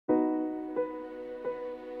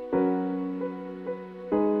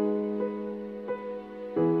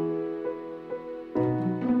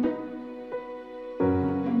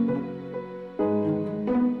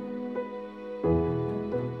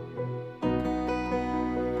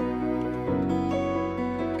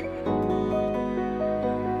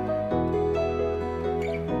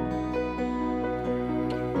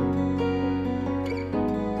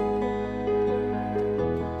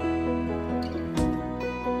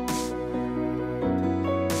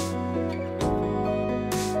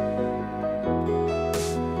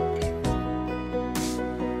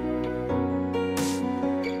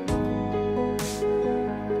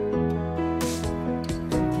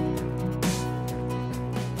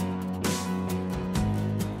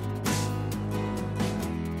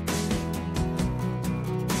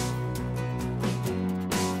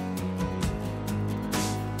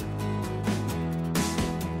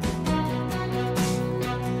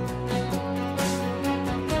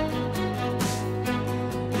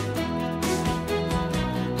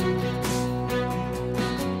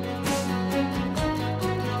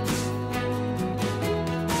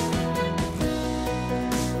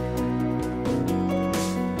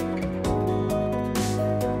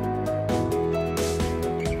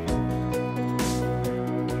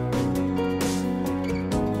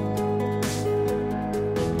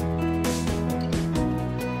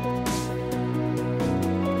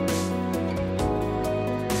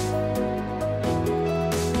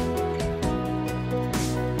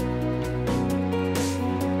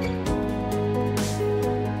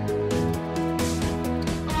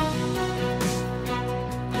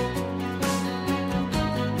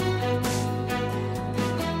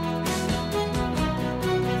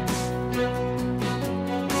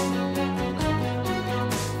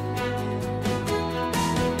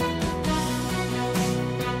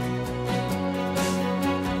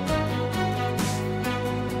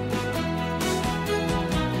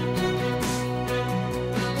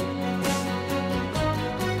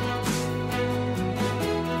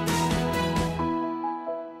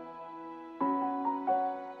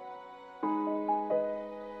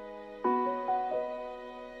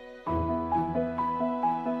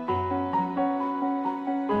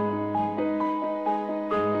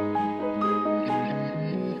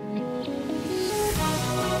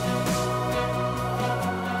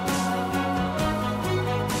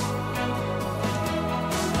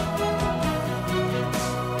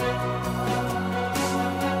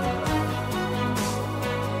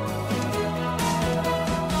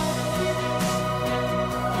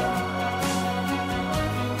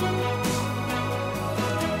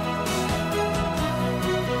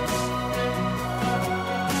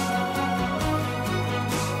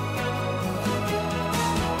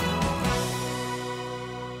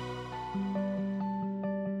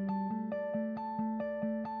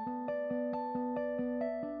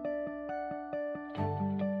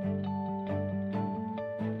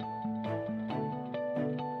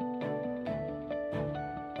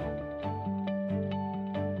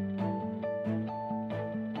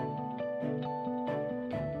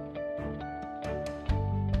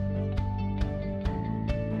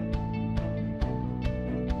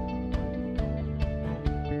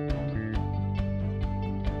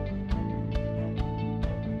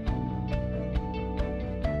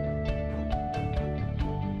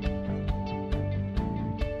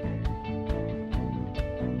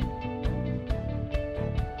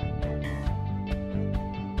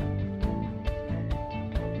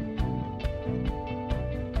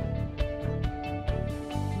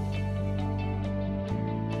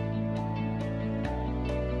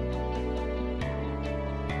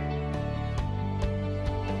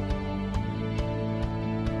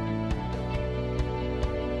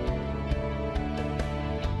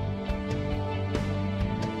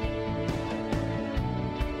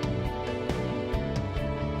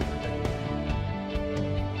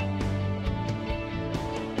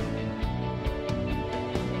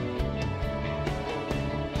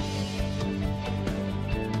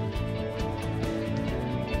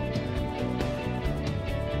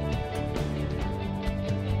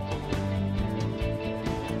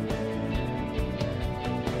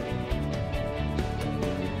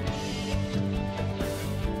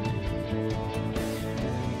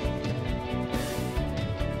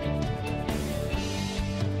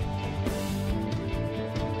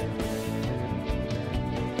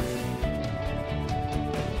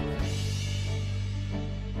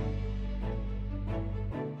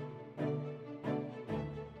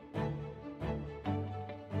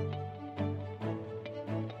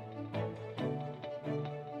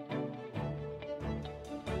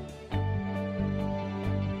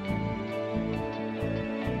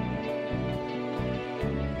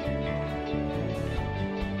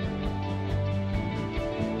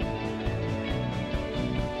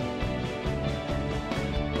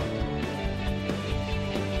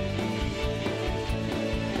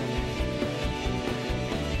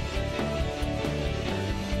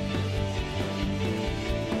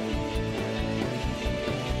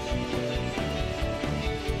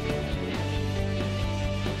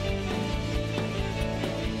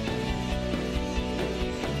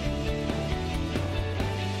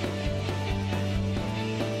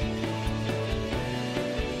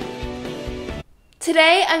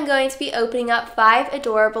Today I'm going to be opening up 5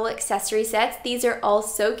 adorable accessory sets. These are all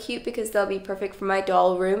so cute because they'll be perfect for my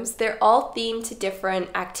doll rooms. They're all themed to different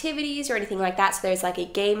activities or anything like that. So there's like a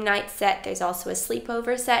game night set, there's also a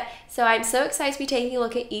sleepover set. So I'm so excited to be taking a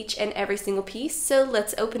look at each and every single piece. So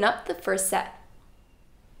let's open up the first set.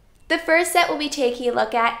 The first set we'll be taking a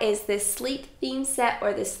look at is this sleep theme set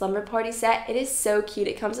or this slumber party set. It is so cute.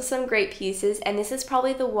 It comes with some great pieces, and this is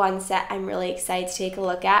probably the one set I'm really excited to take a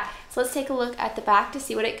look at. So let's take a look at the back to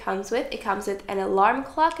see what it comes with. It comes with an alarm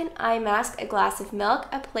clock, an eye mask, a glass of milk,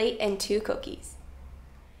 a plate, and 2 cookies.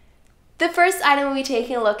 The first item we'll be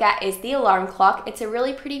taking a look at is the alarm clock. It's a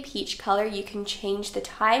really pretty peach color. You can change the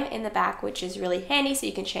time in the back, which is really handy, so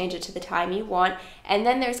you can change it to the time you want. And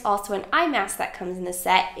then there's also an eye mask that comes in the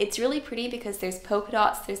set. It's really pretty because there's polka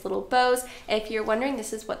dots, there's little bows, and if you're wondering,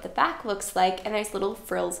 this is what the back looks like, and there's little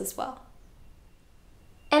frills as well.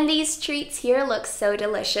 And these treats here look so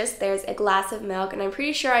delicious. There's a glass of milk, and I'm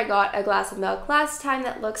pretty sure I got a glass of milk last time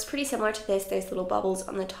that looks pretty similar to this. There's little bubbles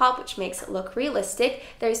on the top, which makes it look realistic.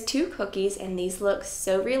 There's 2 cookies, and these look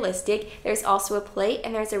so realistic. There's also a plate,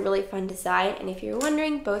 and there's a really fun design, and if you're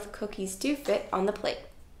wondering, both cookies do fit on the plate.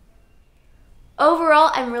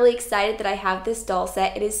 Overall, I'm really excited that I have this doll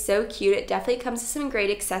set. It is so cute. It definitely comes with some great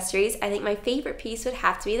accessories. I think my favorite piece would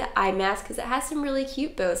have to be the eye mask because it has some really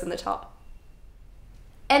cute bows on the top.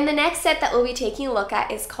 And the next set that we'll be taking a look at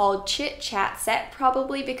is called Chit Chat Set,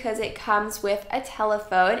 probably because it comes with a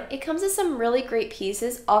telephone. It comes with some really great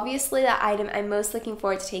pieces. Obviously, the item I'm most looking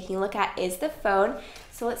forward to taking a look at is the phone.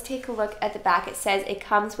 So let's take a look at the back. It says it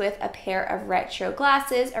comes with a pair of retro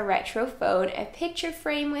glasses, a retro phone, a picture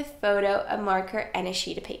frame with photo, a marker, and a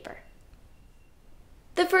sheet of paper.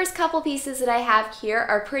 The first couple pieces that I have here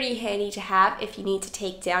are pretty handy to have if you need to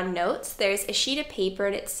take down notes. There's a sheet of paper,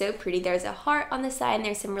 and it's so pretty. There's a heart on the side, and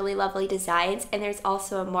there's some really lovely designs, and there's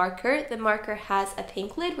also a marker. The marker has a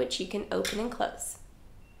pink lid, which you can open and close.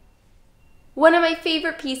 One of my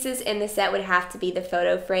favorite pieces in the set would have to be the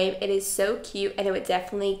photo frame. It is so cute, and it would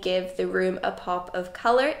definitely give the room a pop of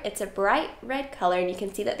color. It's a bright red color, and you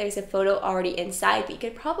can see that there's a photo already inside, but you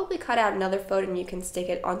could probably cut out another photo and you can stick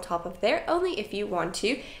it on top of there, only if you want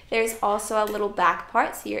to. There's also a little back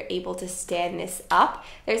part, so you're able to stand this up.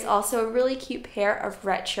 There's also a really cute pair of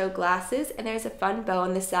retro glasses, and there's a fun bow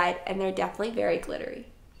on the side, and they're definitely very glittery.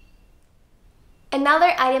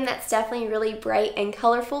 Another item that's definitely really bright and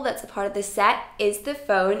colorful that's a part of the set is the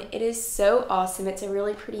phone. It is so awesome. It's a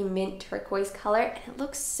really pretty mint turquoise color, and it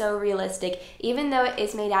looks so realistic. Even though it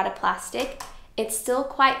is made out of plastic, it's still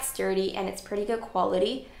quite sturdy and it's pretty good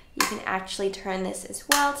quality. You can actually turn this as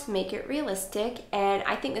well to make it realistic, and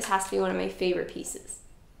I think this has to be one of my favorite pieces.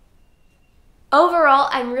 Overall,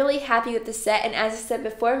 I'm really happy with the set, and as I said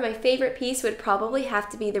before, my favorite piece would probably have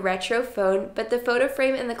to be the retro phone, but the photo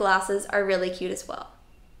frame and the glasses are really cute as well.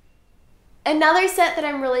 Another set that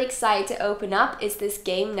I'm really excited to open up is this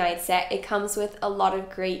game night set. It comes with a lot of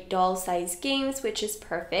great doll-sized games, which is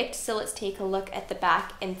perfect. So let's take a look at the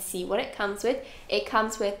back and see what it comes with. It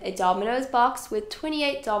comes with a dominoes box with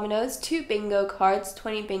 28 dominoes, 2 bingo cards,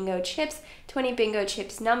 20 bingo chips, 20 bingo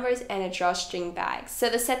chips numbers, and a drawstring bag. So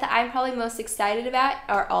the set that I'm probably most excited about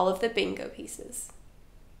are all of the bingo pieces.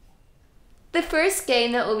 The first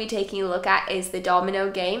game that we'll be taking a look at is the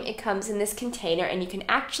domino game. It comes in this container, and you can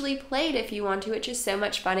actually play it if you want to, which is so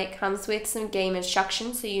much fun. It comes with some game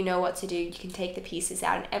instructions so you know what to do. You can take the pieces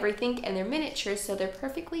out and everything, and they're miniature, so they're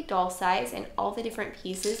perfectly doll size, and all the different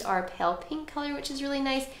pieces are a pale pink color, which is really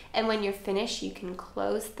nice, and when you're finished you can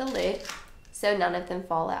close the lid so none of them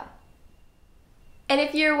fall out. And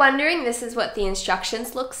if you're wondering, this is what the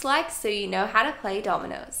instructions looks like, so you know how to play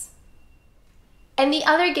dominoes. And the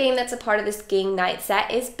other game that's a part of this game night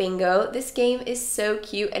set is bingo. This game is so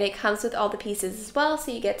cute, and it comes with all the pieces as well,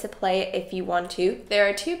 so you get to play it if you want to. There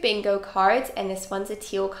are 2 bingo cards, and this one's a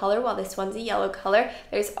teal color while this one's a yellow color.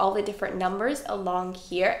 There's all the different numbers along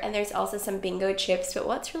here, and there's also some bingo chips, but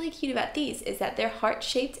what's really cute about these is that they're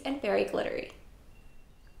heart-shaped and very glittery.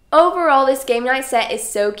 Overall, this game night set is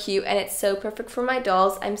so cute, and it's so perfect for my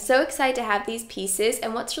dolls. I'm so excited to have these pieces,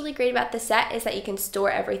 and what's really great about the set is that you can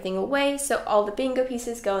store everything away, so all the bingo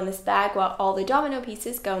pieces go in this bag while all the domino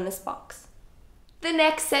pieces go in this box. The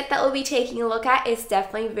next set that we'll be taking a look at is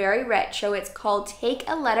definitely very retro. It's called Take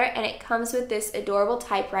a Letter, and it comes with this adorable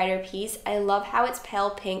typewriter piece. I love how it's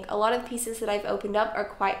pale pink. A lot of the pieces that I've opened up are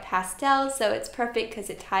quite pastel, so it's perfect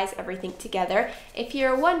because it ties everything together. If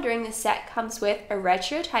you're wondering, the set comes with a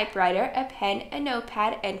retro typewriter, a pen, a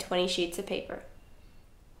notepad, and 20 sheets of paper.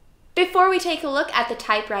 Before we take a look at the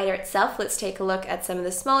typewriter itself, let's take a look at some of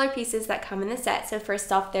the smaller pieces that come in the set. So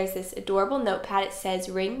first off, there's this adorable notepad. It says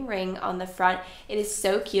ring ring on the front. It is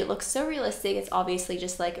so cute, it looks so realistic. It's obviously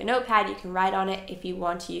just like a notepad. You can write on it. If you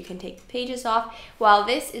want to, you can take the pages off. While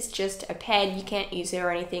this is just a pen, you can't use it or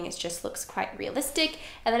anything. It just looks quite realistic.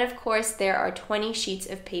 And then of course, there are 20 sheets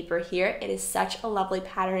of paper here. It is such a lovely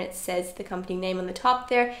pattern. It says the company name on the top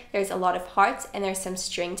there. There's a lot of hearts and there's some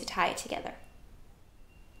string to tie it together.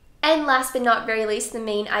 And last but not very least, the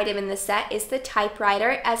main item in the set is the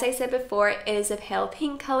typewriter. As I said before, it is a pale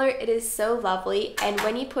pink color. It is so lovely, and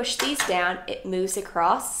when you push these down, it moves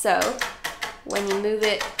across. So when you move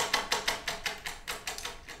it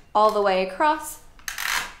all the way across,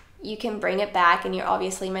 you can bring it back, and you're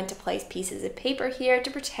obviously meant to place pieces of paper here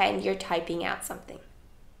to pretend you're typing out something.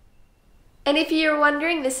 And if you're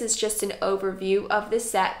wondering, this is just an overview of the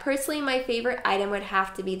set. Personally, my favorite item would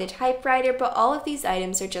have to be the typewriter, but all of these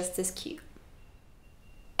items are just as cute.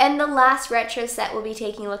 And the last retro set we'll be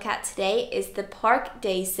taking a look at today is the Park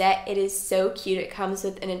Day set. It is so cute. It comes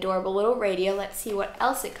with an adorable little radio. Let's see what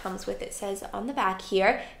else it comes with. It says on the back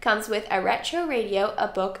here, comes with a retro radio, a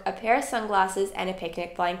book, a pair of sunglasses, and a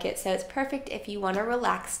picnic blanket. So it's perfect if you want a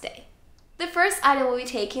relaxed day. The first item we'll be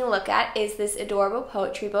taking a look at is this adorable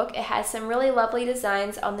poetry book. It has some really lovely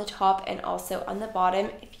designs on the top and also on the bottom.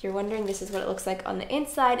 If you're wondering, this is what it looks like on the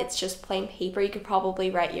inside. It's just plain paper. You could probably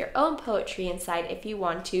write your own poetry inside if you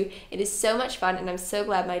want to. It is so much fun, and I'm so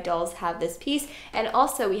glad my dolls have this piece. And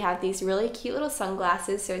also we have these really cute little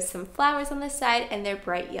sunglasses. There's some flowers on the side and they're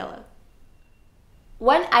bright yellow.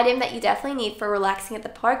 One item that you definitely need for relaxing at the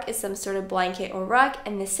park is some sort of blanket or rug,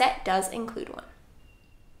 and the set does include one.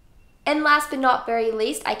 And last but not very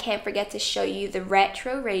least, I can't forget to show you the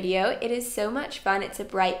retro radio. It is so much fun. It's a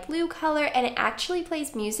bright blue color and it actually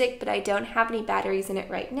plays music, but I don't have any batteries in it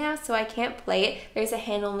right now, so I can't play it. There's a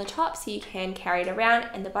handle on the top so you can carry it around,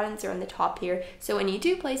 and the buttons are on the top here, so when you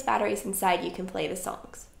do place batteries inside, you can play the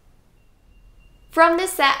songs. From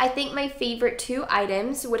this set, I think my favorite two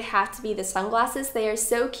items would have to be the sunglasses. They are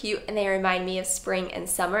so cute and they remind me of spring and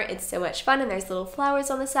summer. It's so much fun, and there's little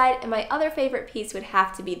flowers on the side. And my other favorite piece would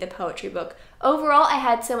have to be the poetry book. Overall, I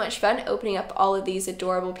had so much fun opening up all of these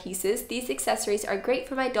adorable pieces. These accessories are great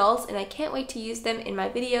for my dolls, and I can't wait to use them in my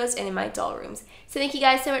videos and in my doll rooms. So thank you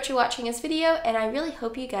guys so much for watching this video, and I really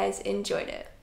hope you guys enjoyed it.